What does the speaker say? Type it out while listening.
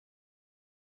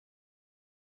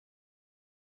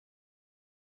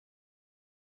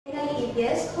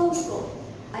EBS Homeschool.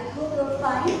 I hope you're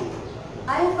fine.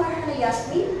 I am Farhana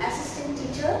Yeasmin, Assistant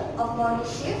Teacher of Morning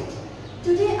Shift.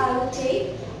 Today I will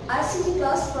take ICT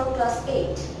class for class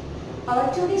 8.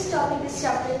 Our today's topic is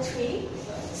Chapter 3,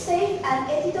 Safe and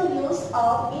Ethical Use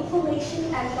of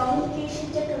Information and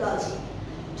Communication Technology.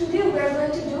 Today we are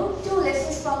going to do two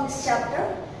lessons from this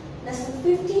chapter. Lesson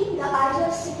 15, the idea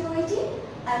of security,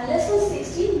 and lesson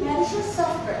 16, malicious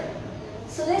software.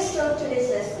 So let's start today's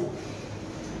lesson.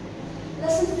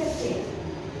 Lesson 15.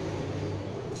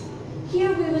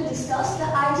 Here we will discuss the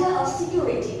idea of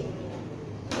security.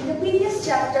 In the previous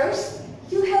chapters,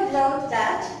 you have learned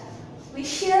that we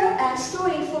share and store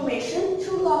information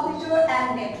through computer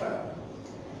and network.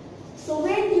 So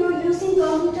when you are using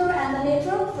computer and the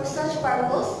network for such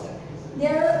purpose,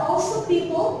 there are also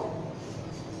people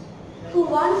who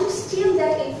want to steal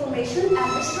that information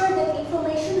and destroy that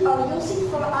information or use it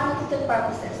for unethical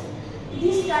purposes.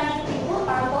 These kind of people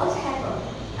are called hackers,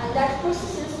 and that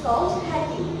process is called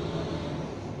hacking.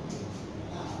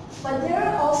 But there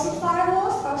are also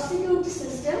firewalls or security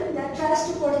system that tries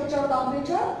to protect our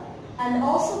computer, and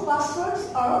also passwords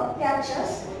or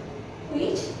captchas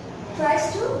which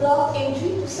tries to block entry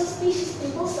to suspicious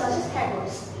people such as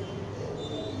hackers.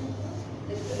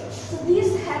 So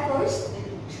these hackers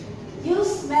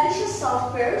use malicious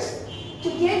softwares to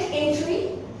get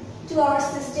entry to our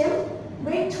system,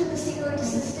 break through the security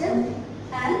system,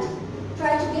 and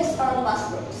try to guess our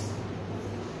passwords.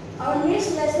 Our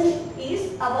next lesson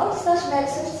is about such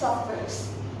malicious softwares.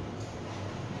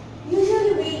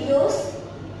 Usually we use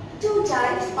two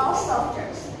types of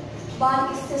softwares.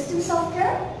 One is system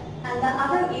software and the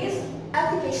other is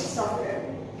application software.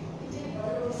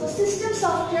 So system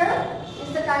software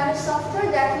is the kind of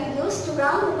software that we use to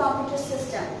run the computer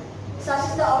system, such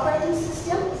as the operating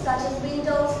system, such as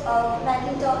Windows or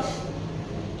Macintosh.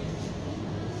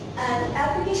 And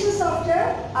application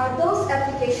software are those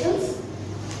applications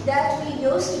that we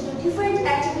use to do different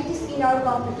activities in our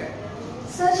computer,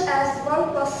 such as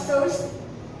word processors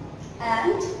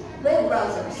and web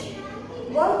browsers.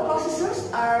 Word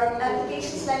processors are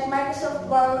applications like Microsoft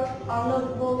Word or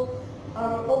Notebook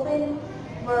or Open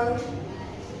Word,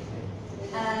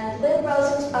 and web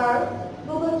browsers are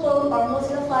Google Chrome or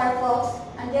Mozilla Firefox,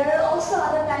 and there are also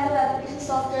other kind of application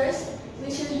softwares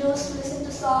which you use to listen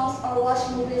to songs or watch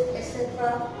movies,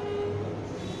 etc.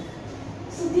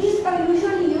 So these are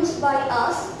usually used by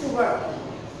us to work.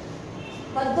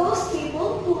 But those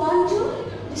people who want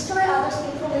to destroy others'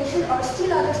 information or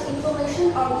steal others'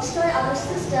 information or destroy other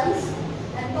systems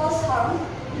and cause harm,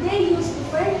 they use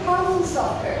different harmful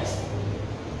softwares.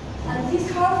 And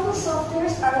these harmful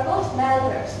softwares are called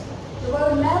malwares. The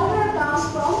word malware comes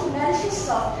from malicious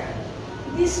software.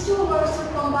 These two words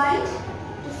are combined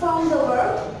to form the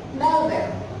word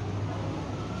malware.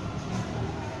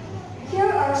 Here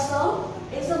are some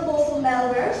examples of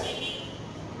malwares.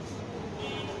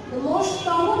 The most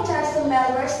common types of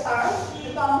malwares are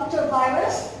the computer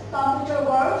virus, computer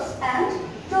worms, and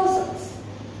trojans.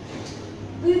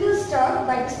 We will start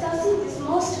by discussing these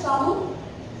most common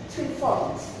three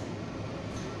forms.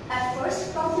 At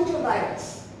first, computer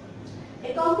virus.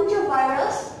 A computer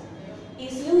virus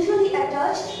is usually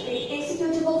attached with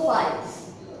executable files.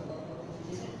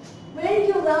 When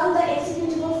you run the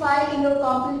executable file in your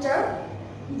computer,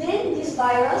 then this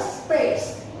virus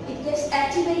spreads. It gets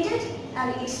activated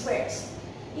and it spreads.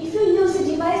 If you use a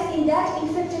device in that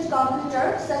infected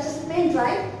computer, such as a pen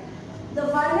drive, the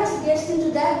virus gets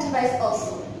into that device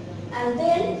also. And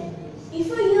then, if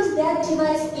you use that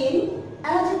device in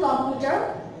another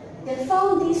computer, then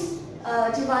from this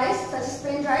device, such as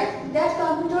pen drive, that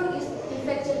computer is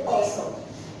infected also.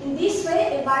 In this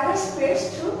way, a virus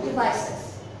spreads through devices.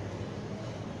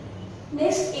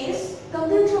 Next is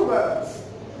computer worms.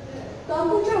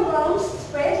 Computer worms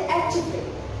spread actively.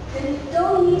 Then you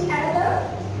don't need another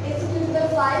executable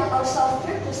file or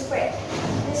software to spread.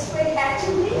 They spread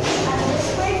actively and they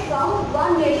spread from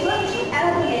one network to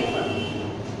another network.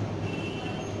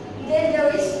 Then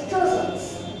there is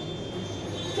trojans.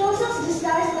 Trojans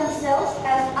disguise themselves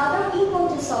as other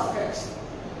important softwares,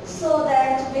 so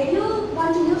that when you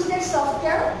want to use that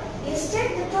software,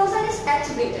 instead the trojan is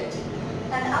activated,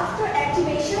 and after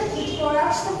activation it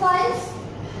corrupts the files,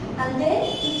 and then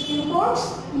it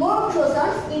imports more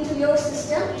trojans into your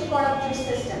system to corrupt your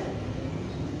system.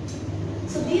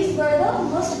 So these were the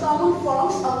most common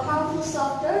forms of harmful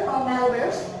software or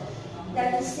malwares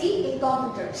that we see in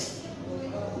computers.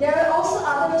 There are also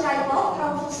other types of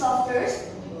harmful softwares,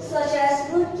 such as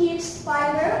rootkit,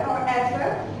 spyware, or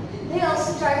adware. They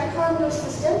also try to harm your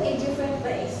system in different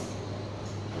ways.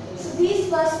 So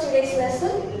this was today's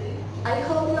lesson. I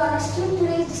hope you understood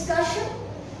today's discussion.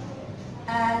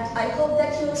 and I hope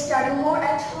that you will study more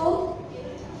at home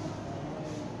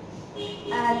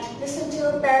and listen to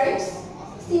your parents.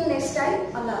 See you next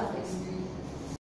time. Allah Hafiz.